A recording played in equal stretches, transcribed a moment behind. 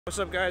What's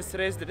up guys,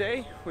 today's the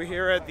day. We're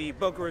here at the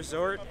Boca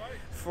Resort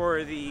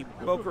for the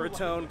Boca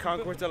Raton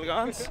Concours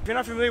d'Elegance. If you're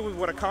not familiar with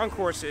what a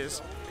concours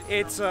is,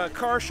 it's a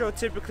car show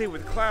typically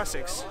with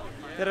classics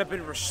that have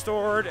been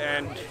restored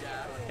and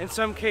in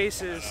some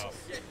cases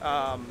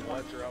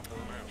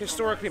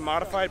historically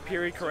modified,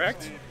 period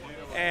correct.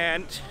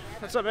 And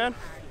what's up man?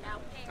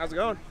 How's it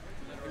going?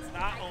 It's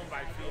not owned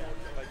by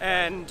Fiat.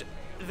 And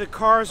the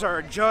cars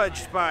are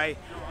judged by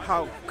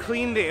how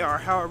clean they are,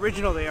 how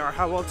original they are,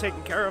 how well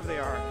taken care of they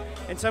are.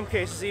 In some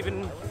cases,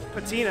 even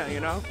patina, you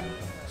know?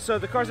 So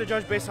the cars are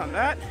judged based on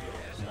that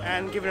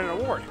and given an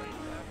award.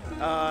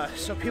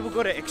 So people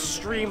go to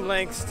extreme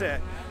lengths to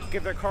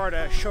get their car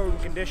to showroom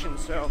condition.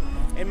 So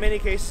in many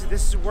cases,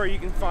 this is where you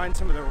can find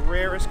some of the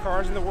rarest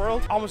cars in the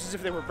world, almost as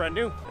if they were brand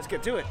new. Let's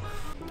get to it.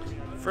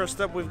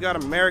 First up, we've got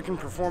American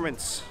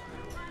Performance.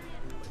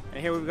 And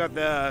here we've got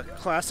the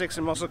classics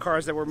and muscle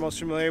cars that we're most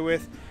familiar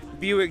with.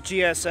 Buick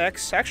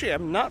GSX. Actually,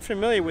 I'm not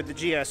familiar with the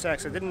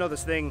GSX. I didn't know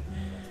this thing.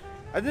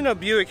 I didn't know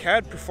Buick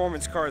had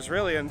performance cars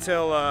really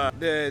until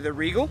the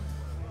Regal.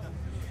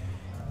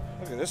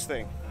 Look at this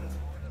thing.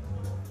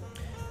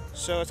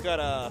 So it's got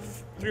a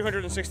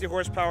 360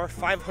 horsepower,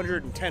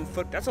 510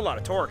 foot. That's a lot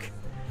of torque.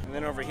 And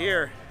then over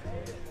here,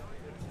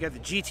 you got the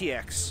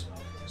GTX.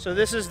 So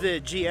this is the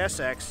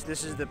GSX.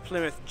 This is the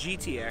Plymouth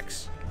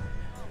GTX.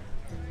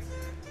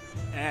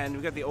 And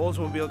we've got the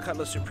Oldsmobile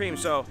Cutlass Supreme.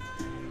 So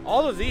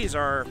all of these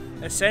are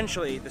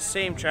essentially the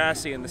same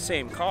chassis and the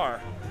same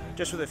car,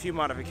 just with a few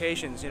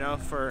modifications, you know,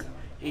 for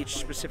each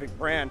specific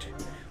brand,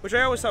 which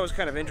I always thought was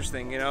kind of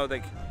interesting. You know,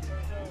 like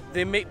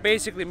they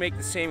basically make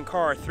the same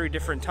car 3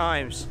 different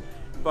times,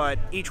 but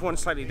each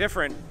one's slightly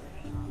different.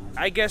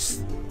 I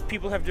guess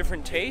people have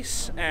different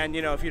tastes, and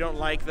you know, if you don't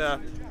like the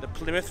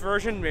Plymouth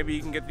version, maybe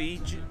you can get the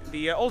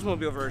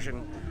Oldsmobile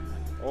version,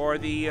 or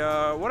the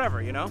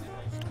whatever, you know.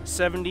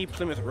 70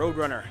 Plymouth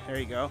Roadrunner. There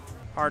you go.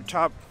 Hard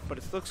top, but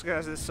it looks like it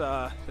has this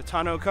the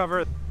tonneau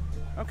cover.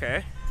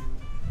 Okay.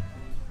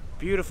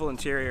 Beautiful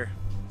interior.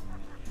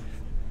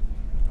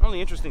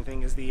 Only interesting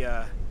thing is the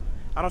I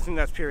don't think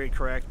that's period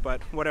correct,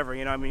 but whatever,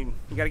 you know, I mean,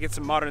 you gotta get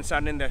some modern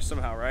sound in there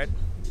somehow, right?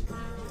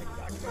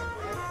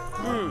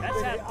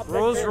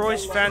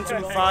 Rolls-Royce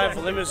Phantom 5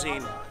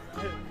 limousine.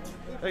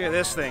 Look at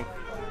this thing.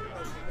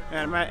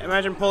 Man,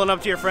 imagine pulling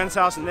up to your friend's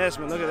house in this,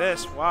 man. Look at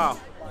this. Wow.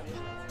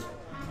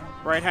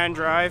 Right-hand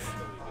drive.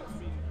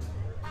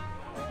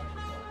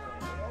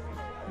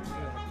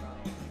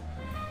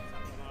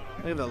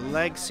 Look at the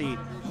leg seat.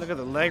 Look at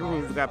the leg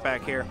room we've got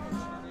back here.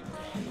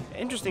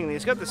 Interestingly,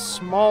 it's got this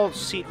small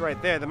seat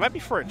right there that might be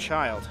for a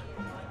child.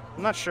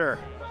 I'm not sure.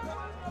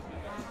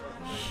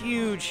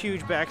 Huge,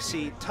 huge back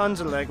seat, tons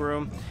of leg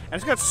room, and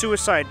it's got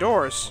suicide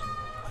doors.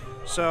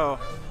 So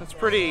that's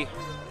pretty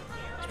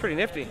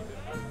nifty.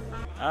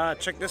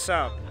 Check this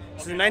out.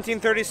 This is a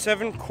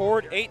 1937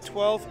 Cord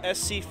 812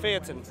 SC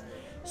Phaeton.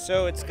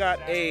 So it's got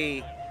a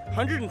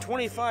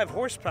 125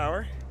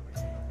 horsepower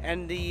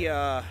and the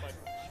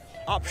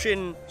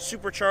option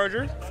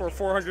supercharger for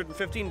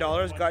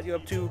 $415 got you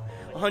up to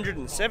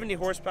 170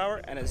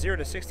 horsepower and a 0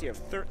 to 60 of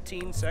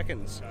 13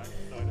 seconds.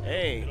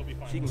 Hey,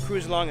 so you can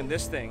cruise along in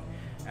this thing.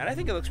 And I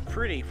think it looks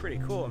pretty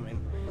cool. I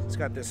mean, it's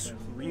got this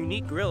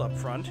unique grille up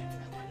front.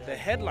 The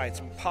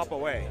headlights pop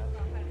away.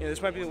 You know,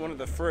 this might be one of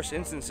the first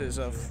instances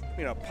of,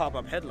 you know,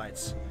 pop-up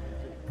headlights.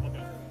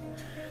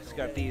 It's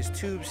got these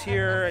tubes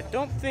here. I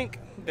don't think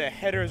the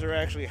headers are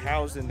actually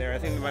housed in there. I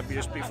think they might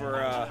just be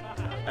for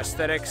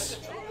aesthetics.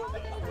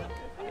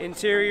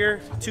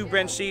 Interior, 2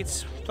 bench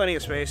seats, plenty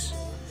of space.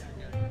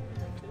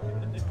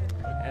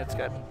 And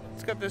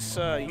it's got this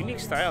unique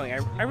styling.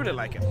 I really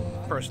like it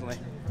personally.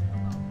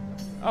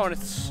 Oh, and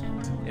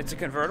it's a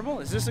convertible.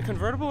 Is this a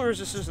convertible or is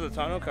this just the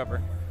tonneau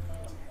cover?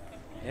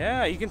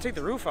 Yeah, you can take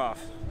the roof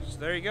off. So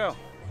there you go.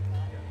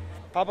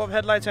 Pop-up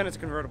headlights, and it's a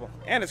convertible.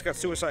 And it's got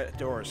suicide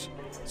doors.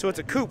 So it's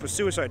a coupe with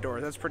suicide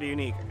doors. That's pretty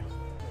unique.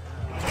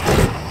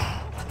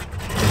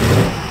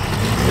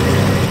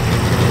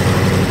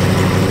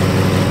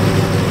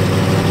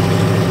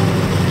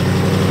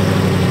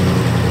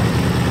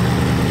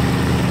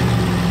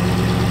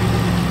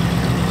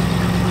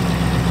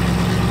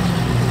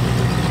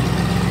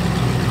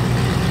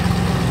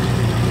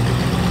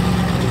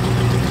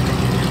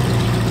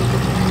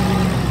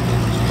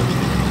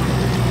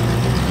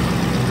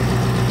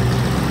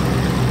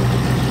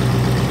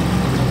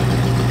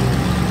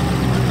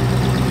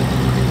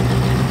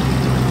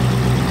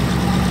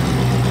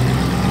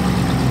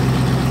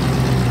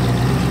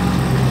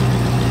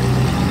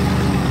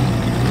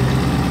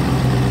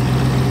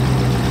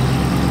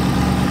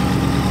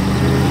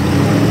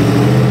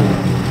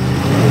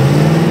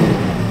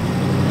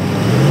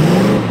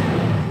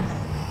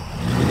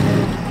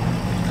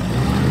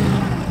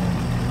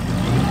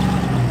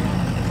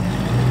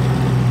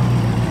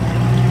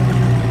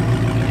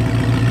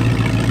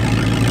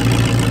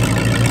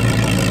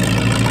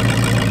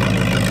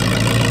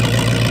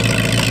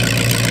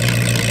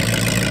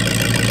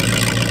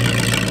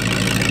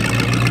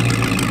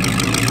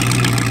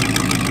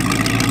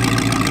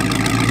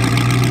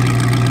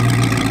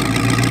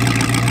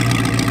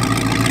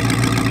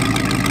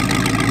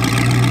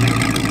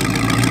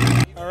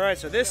 right,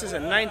 so this is a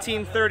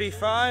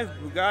 1935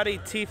 Bugatti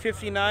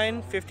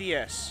T59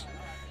 50S.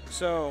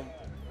 So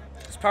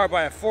it's powered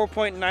by a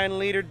 4.9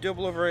 liter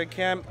double overhead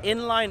cam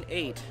inline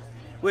 8,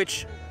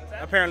 which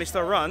apparently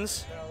still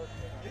runs.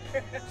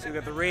 So we've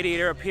got the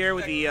radiator up here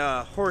with the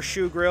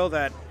horseshoe grill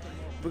that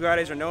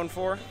Bugattis are known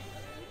for. Is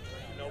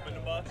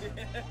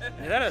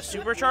that a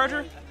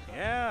supercharger?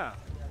 Yeah.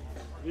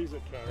 These are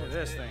Look cars. at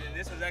this thing.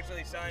 This was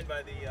actually signed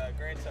by the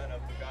grandson of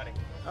Bugatti.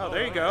 Oh,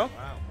 there you go.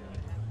 Wow.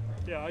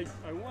 Yeah,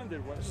 I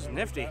wondered what This is what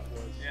nifty. that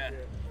was. Yeah.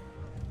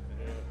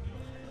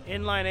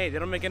 Inline 8. They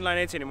don't make inline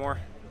 8s anymore.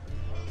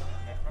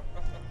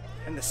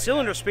 And the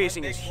cylinder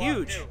spacing is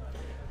huge.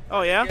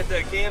 Oh, yeah? To get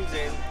the cams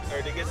in,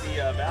 or to get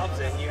the valves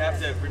in, you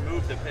have to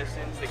remove the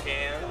pistons, the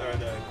cam, or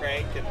the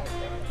crank, and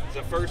it's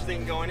the first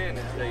thing going in.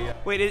 Is the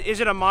Wait,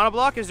 is it a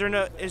monoblock? Is there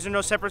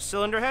no separate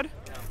cylinder head?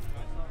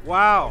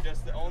 Wow.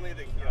 just only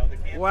the the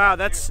cam. Wow,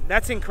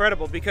 that's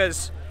incredible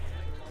because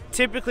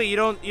typically you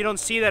don't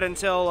see that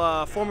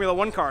until Formula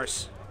One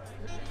cars.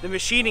 The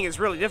machining is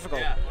really difficult.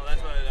 Yeah, well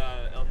that's what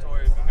El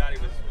Toro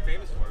Bugatti was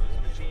famous for, was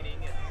machining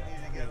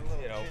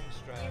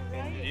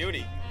and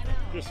beauty.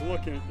 Just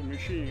looking at the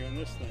machine on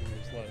this thing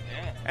is like.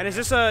 Yeah. And is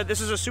this a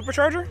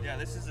supercharger? Yeah,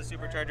 this is the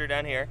supercharger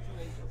down here.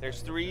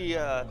 There's 3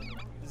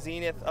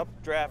 Zenith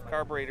updraft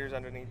carburetors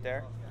underneath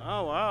there.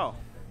 Oh wow.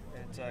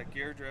 It's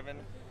gear driven.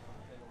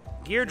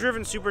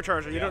 Gear-driven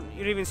supercharger. You don't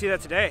even see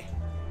that today.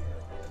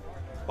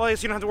 Well, I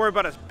guess you don't have to worry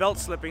about a belt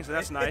slipping, so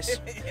that's nice.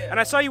 And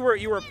I saw you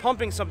were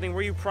pumping something.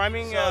 Were you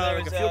priming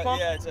like a fuel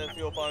pump? Yeah, it's a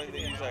fuel pump.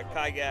 They use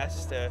Kai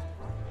gas to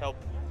help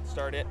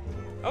start it.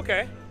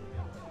 Okay.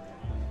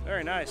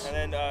 Very nice.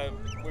 And then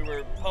we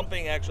were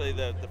pumping actually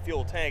the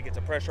fuel tank. It's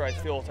a pressurized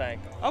fuel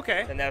tank.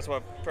 Okay. And that's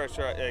what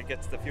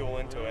gets the fuel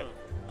into it.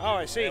 Oh,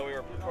 I see. Yeah, we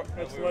were,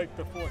 That's like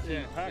the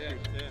 14 Packard.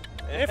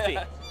 Nifty.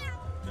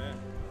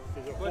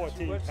 There's a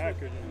 14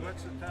 Packard in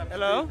there.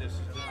 Hello.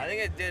 I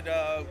think it did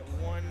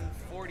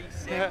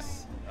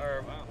 146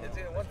 or is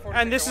it 146?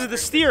 And this is the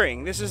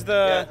steering. This is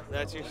the. Yeah,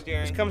 that's your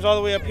steering. This comes all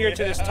the way up here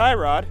to this tie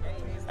rod,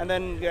 and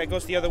then it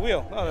goes to the other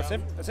wheel. Oh, that's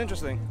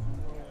interesting.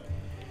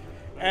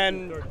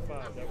 And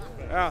 35, that was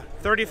bad.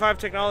 35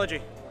 technology.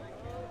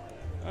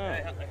 Oh,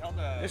 I held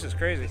this is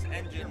crazy. This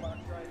engine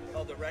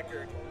held the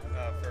record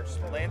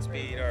for land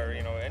speed or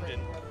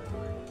engine.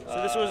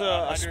 So this was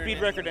a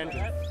speed record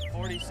engine.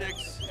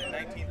 46 in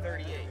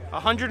 1938.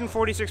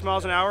 146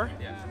 miles an hour.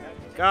 Yeah.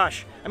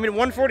 Gosh, I mean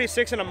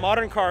 146 in a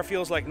modern car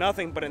feels like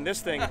nothing, but in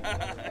this thing,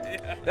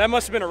 that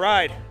must have been a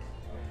ride.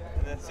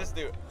 And that's just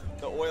the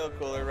oil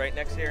cooler right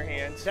next to your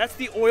hands. That's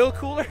the oil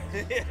cooler?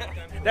 Yeah.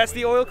 That's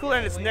the oil cooler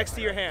and it's next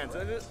to your hands.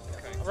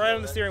 Right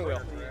on the steering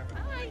wheel.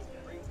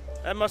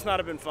 That must not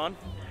have been fun.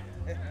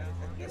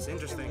 That's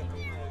interesting.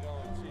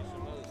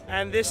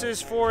 And this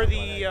is for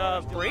the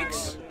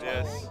brakes?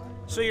 Yes.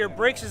 So your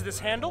brakes is this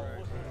handle?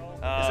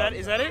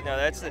 Is that it? No,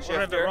 that's the Or did I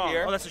have that shifter wrong?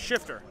 here. Oh, that's a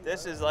shifter.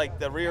 This is like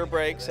the rear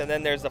brakes, and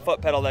then there's the foot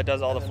pedal that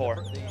does all the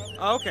 4.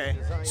 Oh, okay.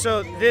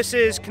 So this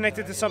is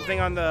connected to something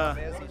on the...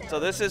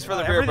 So this is for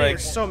the rear everything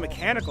brakes. is so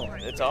mechanical.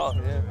 It's all.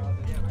 Yeah.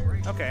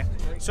 Okay.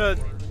 So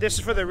this is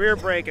for the rear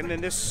brake, and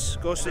then this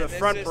goes to the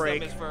front this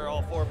brake. system is for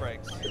all 4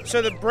 brakes.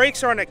 So the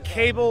brakes are on a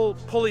cable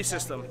pulley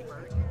system.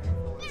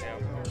 Yeah.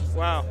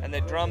 Wow. And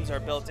the drums are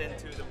built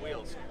into the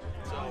wheels.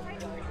 So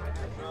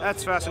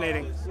That's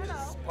fascinating.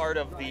 it's part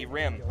of the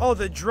rim. Oh,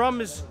 the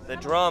drum is... The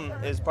drum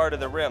is part of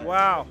the rim.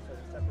 Wow.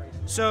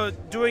 So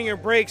doing your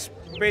brakes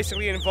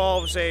basically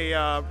involves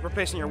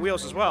replacing your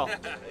wheels as well.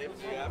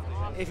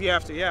 If you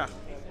have to, yeah.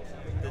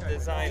 The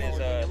design is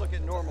a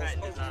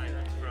patent design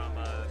from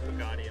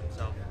Bugatti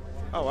himself.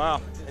 Oh,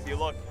 wow. If you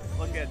look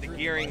at the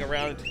gearing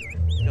around,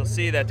 you'll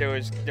see that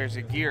there's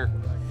a gear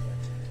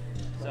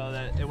so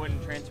that it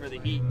wouldn't transfer the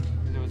heat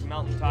because it was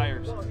melting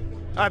tires.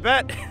 I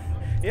bet.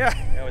 Yeah.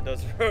 And with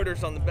those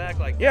rotors on the back,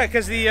 like Yeah,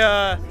 because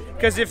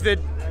if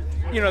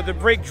the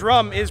brake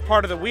drum is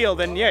part of the wheel,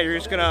 then yeah, you're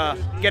just gonna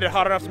get it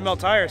hot enough to melt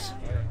tires.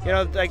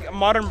 Like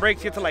modern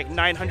brakes get to like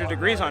 900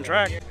 degrees on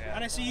track.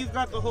 And I see you've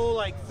got the whole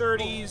like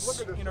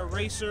 30s,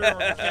 racer or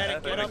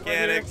mechanic get up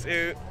mechanic right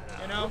here.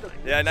 suit.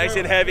 Yeah, nice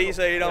and heavy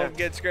so you don't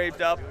get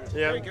scraped up.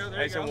 There you go.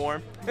 Nice and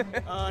warm.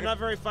 Not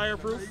very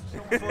fireproof,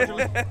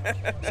 unfortunately.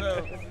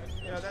 So,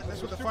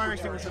 that's what the fire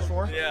extinguisher's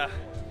for. Yeah.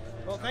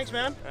 Well, thanks,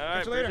 man. All right,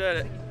 Catch you later.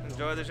 appreciate it.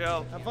 Enjoy the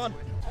show. Have fun.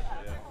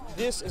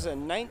 This is a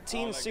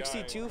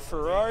 1962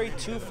 Ferrari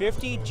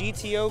 250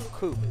 GTO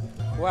coupe.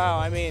 Wow,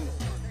 I mean,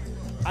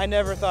 I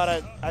never thought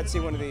I'd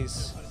see one of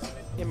these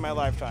in my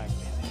lifetime.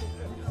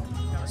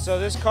 So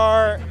these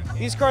cars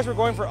were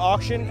going for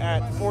auction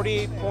at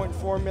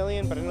 $48.4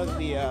 million, but I know that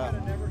the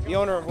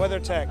owner of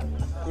WeatherTech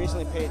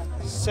recently paid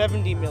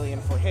 $70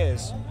 million for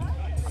his.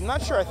 I'm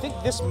not sure. I think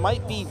this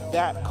might be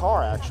that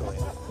car actually.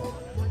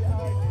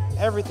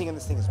 Everything in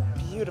this thing is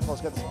beautiful.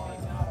 It's got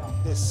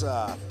this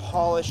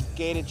polished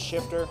gated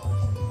shifter,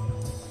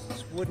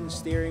 this wooden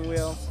steering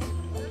wheel,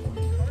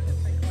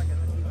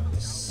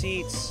 the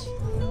seats.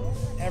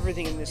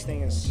 Everything in this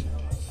thing is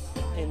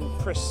in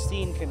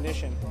pristine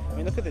condition. I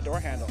mean, look at the door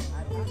handle.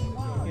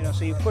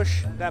 So you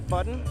push that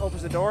button,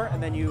 opens the door,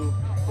 and then you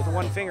with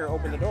one finger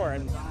open the door,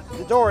 and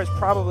the door is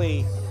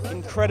probably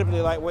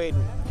incredibly lightweight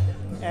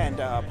and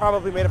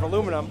probably made of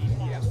aluminum.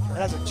 It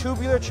has a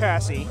tubular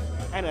chassis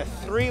and a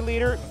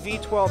 3-liter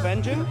V12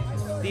 engine.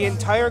 The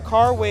entire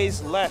car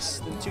weighs less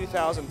than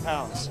 2,000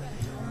 pounds.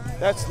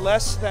 That's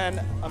less than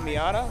a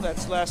Miata,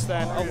 that's less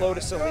than a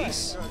Lotus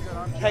Elise.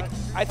 Heck,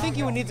 I think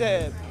you would need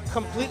to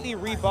completely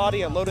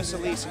rebody a Lotus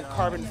Elise in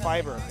carbon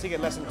fiber to get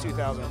less than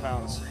 2,000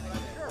 pounds.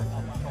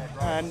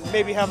 And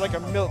maybe have like a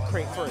milk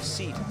crate for a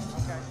seat.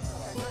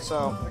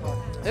 So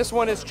this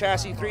one is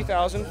chassis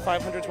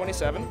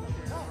 3,527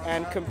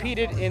 and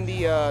competed in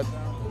the,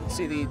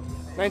 the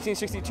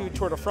 1962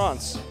 Tour de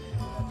France.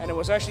 And it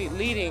was actually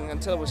leading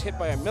until it was hit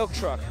by a milk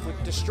truck,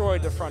 which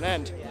destroyed the front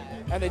end.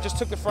 And they just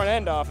took the front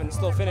end off and it's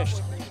still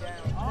finished.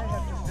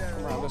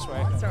 Come around this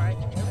way. That's all right.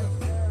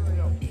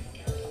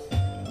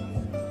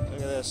 Look at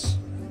this.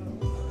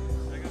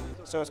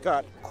 So it's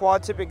got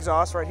quad tip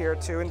exhaust right here,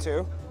 2 and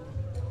 2.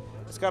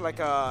 It's got like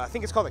a, I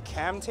think it's called a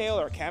cam tail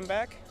or a cam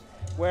back,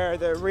 where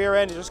the rear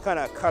end is just kind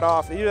of cut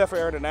off. They do that for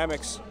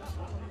aerodynamics.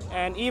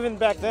 And even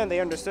back then they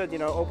understood, you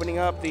know, opening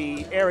up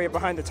the area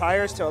behind the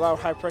tires to allow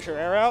high pressure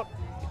air out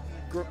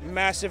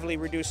massively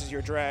reduces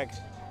your drag.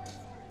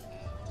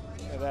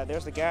 Look at that,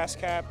 there's the gas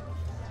cap.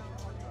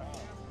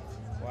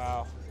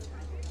 Wow.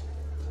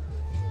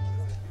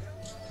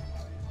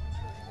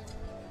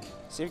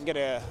 See if we can get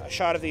a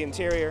shot of the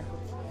interior.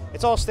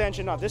 It's all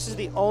stanchioned off. This is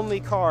the only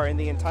car in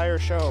the entire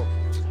show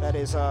that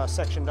is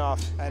sectioned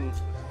off. And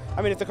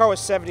I mean, if the car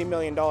was $70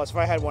 million, if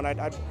I had one,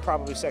 I'd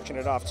probably section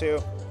it off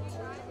too.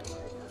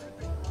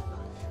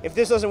 If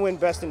this doesn't win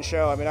Best in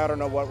Show, I mean, I don't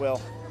know what will.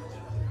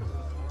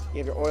 You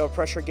have your oil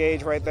pressure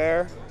gauge right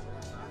there.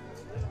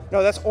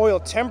 No, that's oil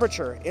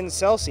temperature in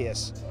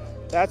Celsius.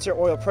 That's your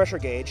oil pressure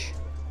gauge,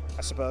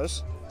 I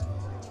suppose.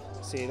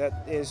 Let's see,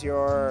 that is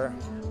your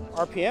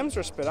RPMs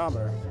or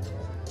speedometer?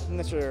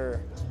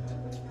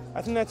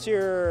 I think that's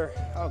your,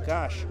 oh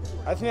gosh.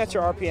 I think that's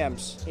your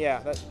RPMs.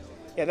 Yeah,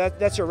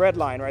 that's your red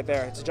line right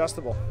there. It's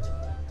adjustable.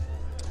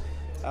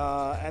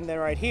 And then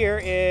right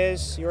here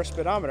is your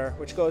speedometer,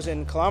 which goes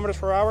in kilometers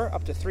per hour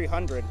up to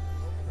 300.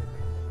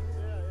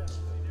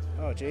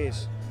 Oh,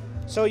 geez.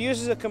 So it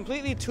uses a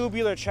completely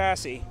tubular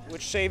chassis,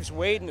 which saves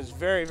weight and is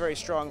very, very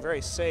strong,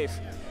 very safe.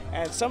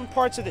 And some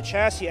parts of the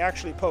chassis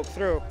actually poke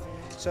through.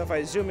 So if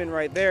I zoom in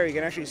right there, you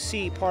can actually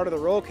see part of the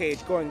roll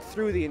cage going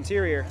through the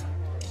interior,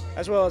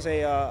 as well as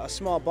a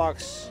small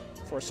box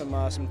for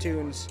some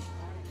tunes.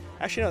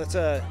 Actually, no, it's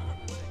a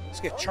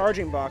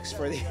charging box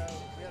for the.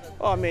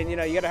 Well, I mean, you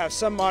know, you got to have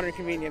some modern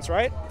convenience,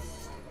 right?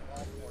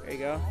 There you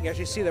go. You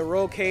actually see the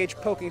roll cage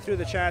poking through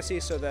the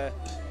chassis, so the.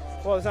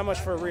 Well, there's not much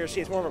for a rear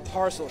seat. It's more of a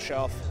parcel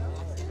shelf.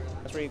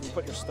 That's where you can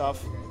put your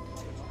stuff.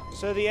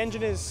 So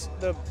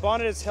the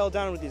bonnet is held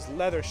down with these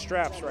leather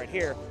straps right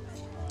here.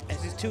 And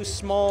these 2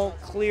 small,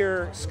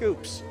 clear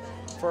scoops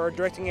for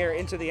directing air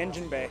into the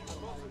engine bay.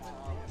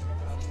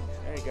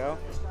 There you go.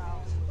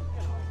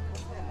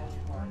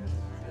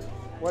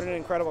 What an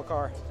incredible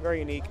car. Very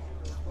unique.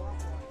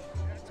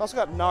 It's also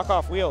got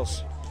knockoff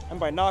wheels. And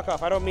by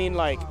knockoff, I don't mean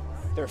like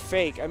they're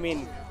fake. I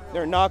mean,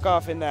 they're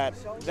knockoff in that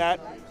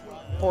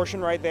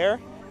portion right there,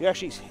 you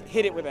actually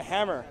hit it with a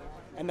hammer,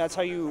 and that's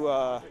how you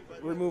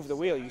remove the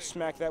wheel. You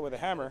smack that with a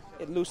hammer,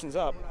 it loosens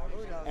up,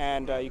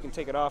 and you can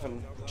take it off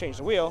and change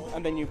the wheel,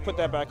 and then you put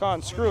that back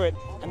on, screw it,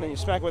 and then you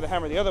smack it with a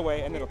hammer the other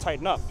way, and it'll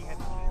tighten up.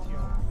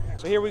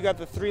 So here we got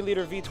the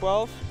 3-liter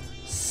V12,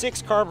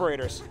 6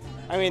 carburetors.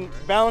 I mean,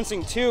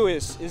 balancing 2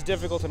 is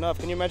difficult enough.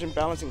 Can you imagine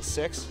balancing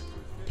 6?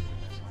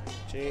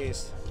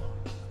 Jeez.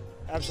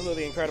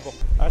 Absolutely incredible.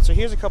 All right, so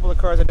here's a couple of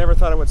cars I never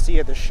thought I would see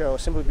at this show,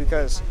 simply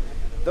because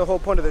the whole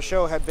point of the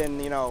show had been,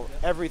 you know,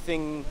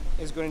 everything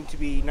is going to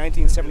be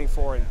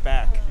 1974 and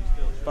back.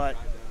 But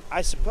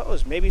I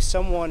suppose maybe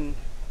someone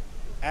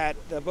at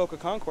the Boca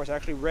Concours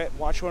actually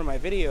watched one of my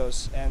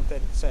videos and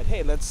said,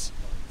 hey, let's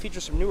feature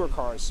some newer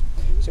cars.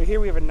 So here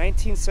we have a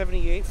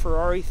 1978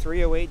 Ferrari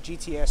 308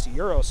 GTS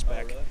Euro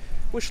spec,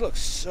 which looks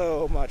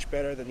so much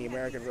better than the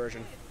American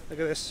version. Look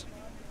at this.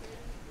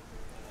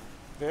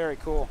 Very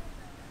cool.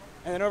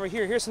 And then over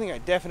here, here's something I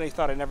definitely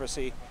thought I'd never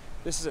see.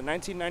 This is a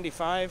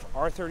 1995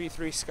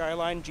 R33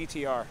 Skyline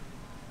GTR.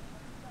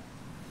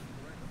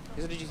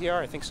 Is it a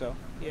GTR? I think so.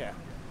 Yeah.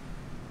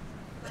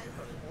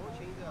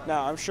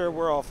 Now, I'm sure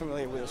we're all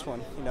familiar with this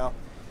one. You know,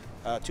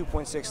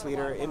 2.6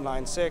 liter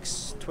inline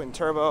 6 twin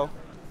turbo.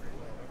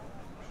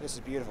 This is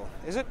beautiful.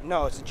 Is it?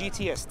 No, it's a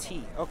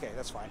GTS-T. Okay,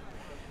 that's fine.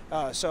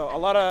 So a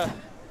lot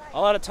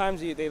of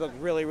times they look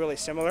really, really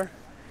similar.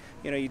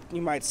 You know,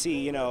 you might see,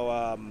 you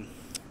know,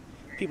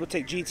 people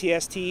take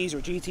GTS-Ts or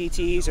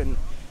GTTs and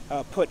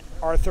put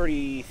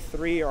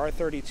R33 or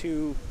R32,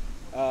 you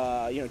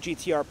know,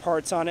 GTR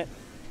parts on it,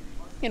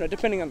 you know,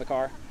 depending on the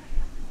car.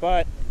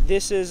 But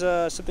this is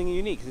something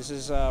unique. This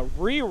is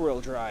rear-wheel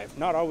drive,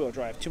 not all-wheel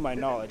drive, to my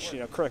knowledge. You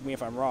know, correct me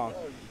if I'm wrong.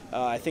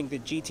 I think the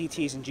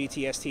GTTs and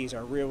GTS-Ts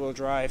are rear-wheel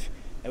drive.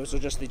 It was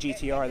just the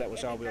GTR that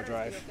was all-wheel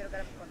drive.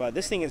 But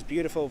this thing is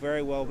beautiful,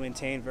 very well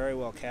maintained, very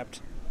well kept,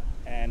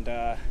 and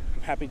I'm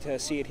happy to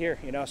see it here.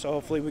 You know, so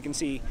hopefully we can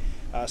see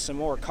some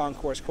more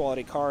Concours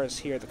quality cars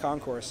here at the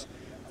Concours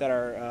that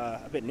are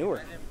a bit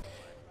newer.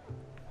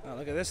 Oh,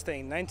 look at this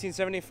thing,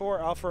 1974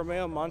 Alfa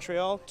Romeo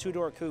Montreal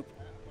 2-door coupe.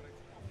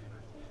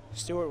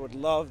 Stuart would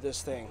love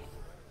this thing.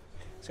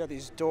 It's got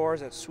these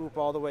doors that swoop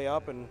all the way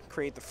up and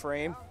create the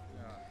frame.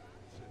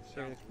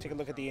 So take a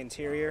look at the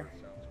interior,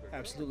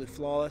 absolutely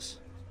flawless.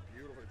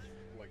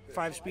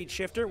 5-speed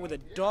shifter with a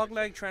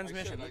dogleg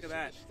transmission, look at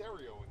that.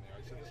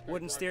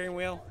 Wooden steering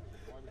wheel.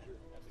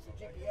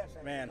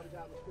 Man,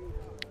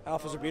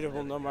 Alphas are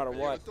beautiful no matter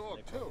what.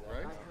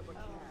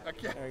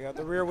 There you go,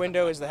 the rear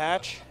window is the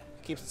hatch,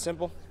 keeps it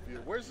simple.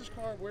 Where's this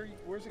car?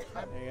 Where's it?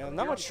 There you go.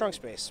 Not much trunk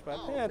space, but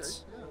yeah,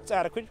 it's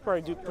adequate. You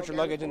probably do put your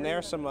luggage in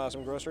there, some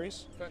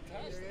groceries.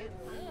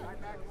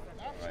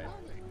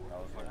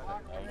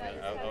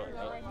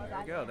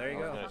 There you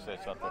go.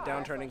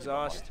 Downturn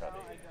exhaust,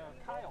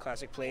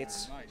 classic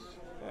plates.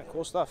 Yeah,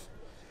 cool stuff.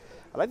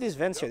 I like these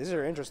vents here. These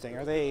are interesting.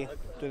 Do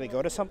they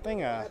go to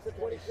something?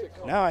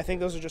 No, I think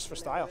those are just for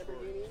style.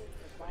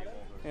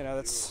 You know,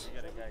 it's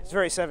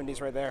very 70s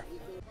right there.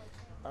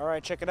 All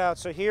right, check it out.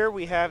 So here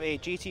we have a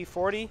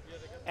GT40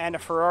 and a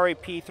Ferrari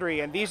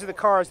P3, and these are the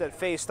cars that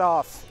faced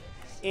off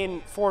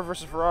in Ford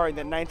versus Ferrari in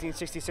the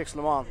 1966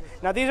 Le Mans.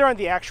 Now, these aren't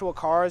the actual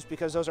cars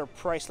because those are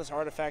priceless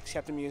artifacts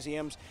kept in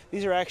museums.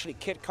 These are actually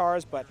kit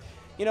cars, but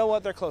you know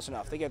what? They're close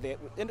enough.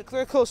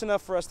 They're close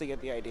enough for us to get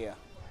the idea.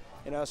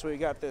 You know, so we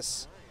got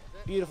this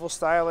beautiful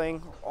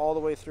styling all the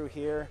way through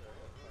here.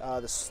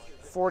 This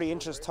 40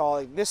 inches tall.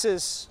 Like, this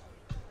is,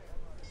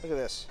 look at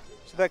this.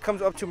 So that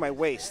comes up to my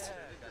waist.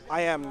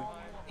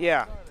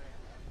 Yeah,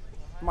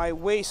 my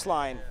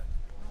waistline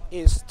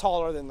is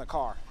taller than the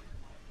car.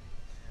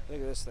 Look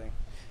at this thing.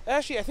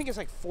 Actually, I think it's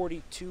like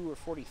 42 or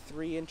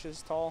 43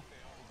 inches tall.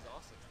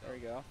 There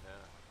you go.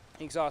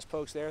 Exhaust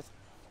pokes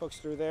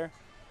through there.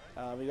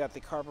 We got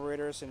the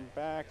carburetors in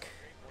back.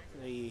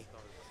 The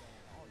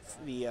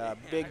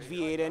big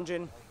V8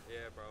 engine.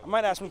 I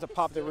might ask them to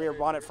pop the rear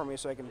bonnet for me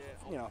so I can,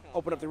 you know,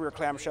 open up the rear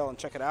clamshell and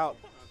check it out.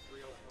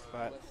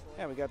 But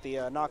yeah, we got the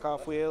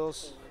knockoff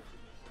wheels.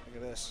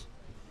 Look at this.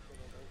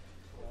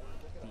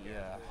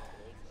 The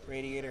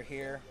radiator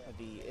here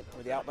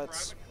with the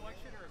outlets.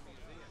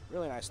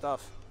 Really nice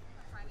stuff.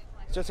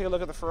 Let's take a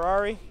look at the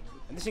Ferrari,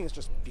 and this thing is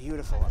just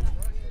beautiful.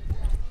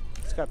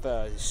 It's got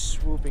the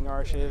swooping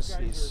arches.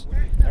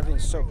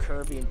 Everything's so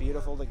curvy and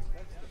beautiful.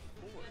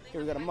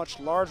 Here we got a much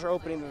larger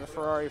opening than the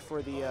Ferrari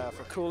for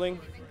cooling,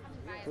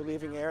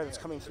 relieving air that's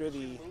coming through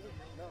the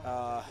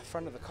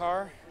front of the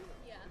car.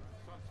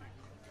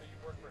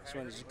 This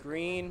one is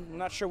green. I'm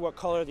not sure what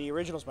color the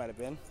originals might have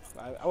been.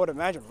 I would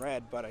imagine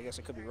red, but I guess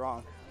I could be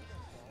wrong.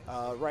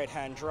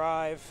 Right-hand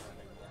drive,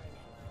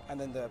 and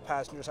then the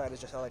passenger side is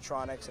just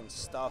electronics and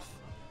stuff.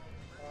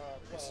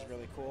 This is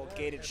really cool.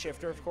 Gated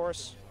shifter, of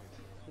course.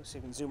 Let's see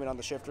if we can zoom in on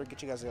the shifter,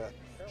 get you guys a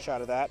shot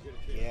of that.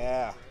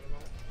 Yeah.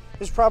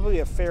 This is probably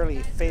a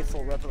fairly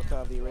faithful replica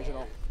of the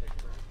original.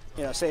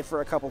 You know, save for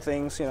a couple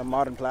things, you know,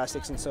 modern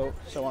plastics and so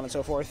on and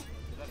so forth.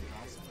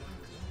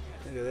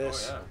 Look at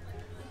this.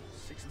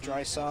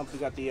 Dry sump. We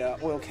got the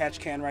oil catch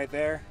can right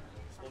there.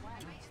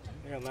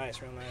 Real nice,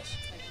 real nice.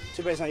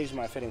 Too bad it's not using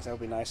my fittings. That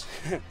would be nice.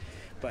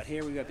 But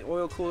here we got the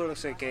oil cooler.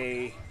 Looks like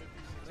a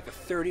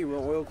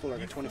 30-row oil cooler,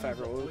 like a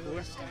 25-row oil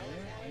cooler.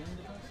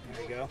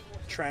 There you go.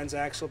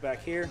 Transaxle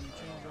back here.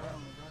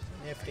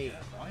 Nifty.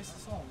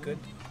 Good.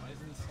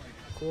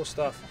 Cool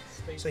stuff.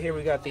 So here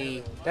we got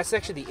that's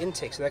actually the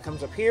intake. So that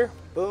comes up here.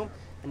 Boom.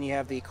 And you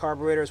have the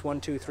carburetors,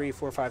 1, 2, 3,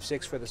 4, 5,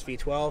 6 for this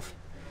V12.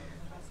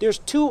 There's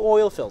 2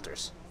 oil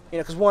filters. You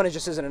know, because one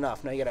just isn't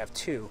enough. Now you gotta have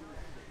 2.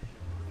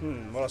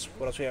 What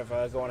else we have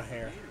going on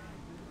here?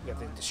 We got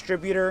the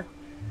distributor.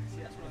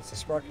 It's the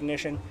spark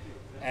ignition,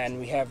 and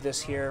we have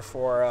this here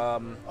for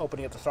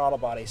opening up the throttle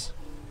bodies.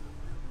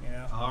 You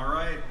know. All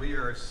right, we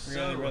are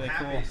so really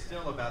happy cool.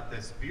 still about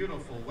this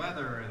beautiful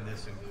weather and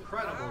this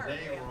incredible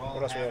day. We're all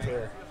What else we have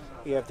here?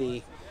 We have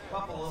the.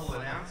 Couple little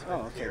announcements.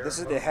 Oh, okay. Here. This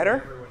is the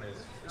header.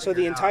 So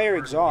the entire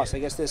exhaust, I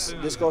guess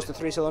this goes to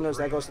 3 cylinders,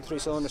 that goes to 3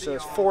 cylinders. So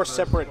there's 4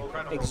 separate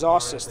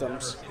exhaust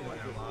systems,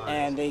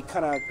 and they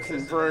kind of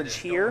converge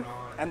here,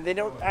 and they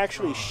don't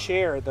actually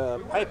share the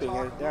piping.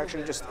 They're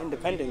actually just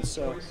independent.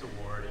 So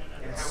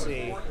let's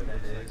see.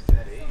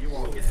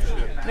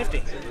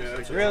 Nifty.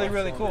 Really,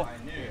 really cool.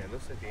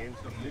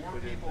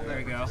 There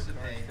you go.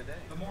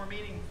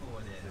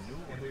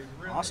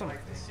 Awesome.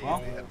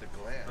 Well,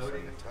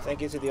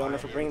 thank you to the owner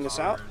for bringing this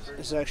out.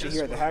 This is actually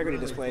here at the Haggerty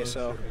display,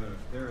 so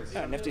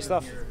yeah, nifty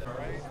stuff.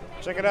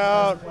 Check it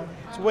out.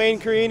 It's Wayne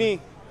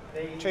Carini,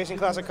 chasing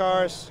classic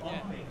cars.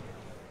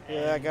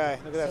 Yeah, that guy.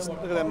 Look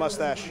at that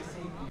mustache.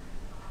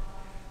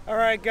 All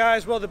right,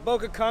 guys. Well, the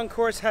Boca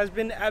Concours has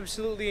been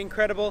absolutely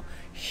incredible.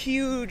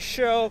 Huge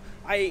show.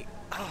 The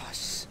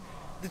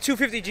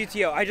 250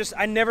 GTO.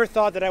 I never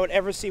thought that I would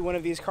ever see one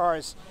of these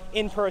cars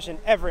in person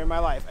ever in my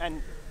life,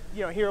 and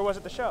you know, here it was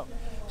at the show.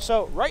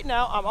 So right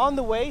now, I'm on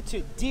the way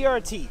to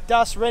DRT,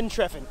 Das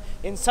Renntreffen,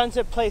 in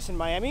Sunset Place in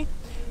Miami.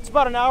 It's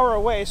about an hour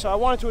away, so I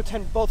wanted to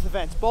attend both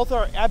events. Both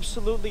are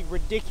absolutely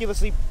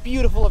ridiculously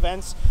beautiful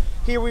events.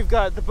 Here we've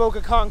got the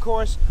Boca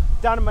Concours,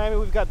 down in Miami,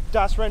 we've got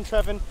Das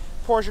Renntreffen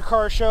Porsche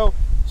Car Show.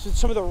 So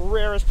some of the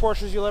rarest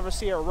Porsches you'll ever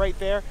see are right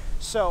there.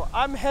 So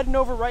I'm heading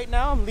over right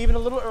now. I'm leaving a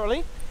little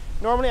early.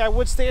 Normally I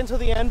would stay until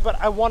the end,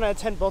 but I want to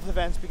attend both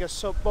events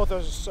because both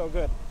those are so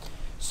good.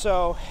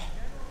 So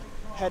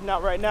heading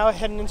out right now,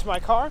 heading into my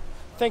car.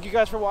 Thank you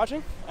guys for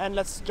watching, and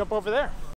let's jump over there.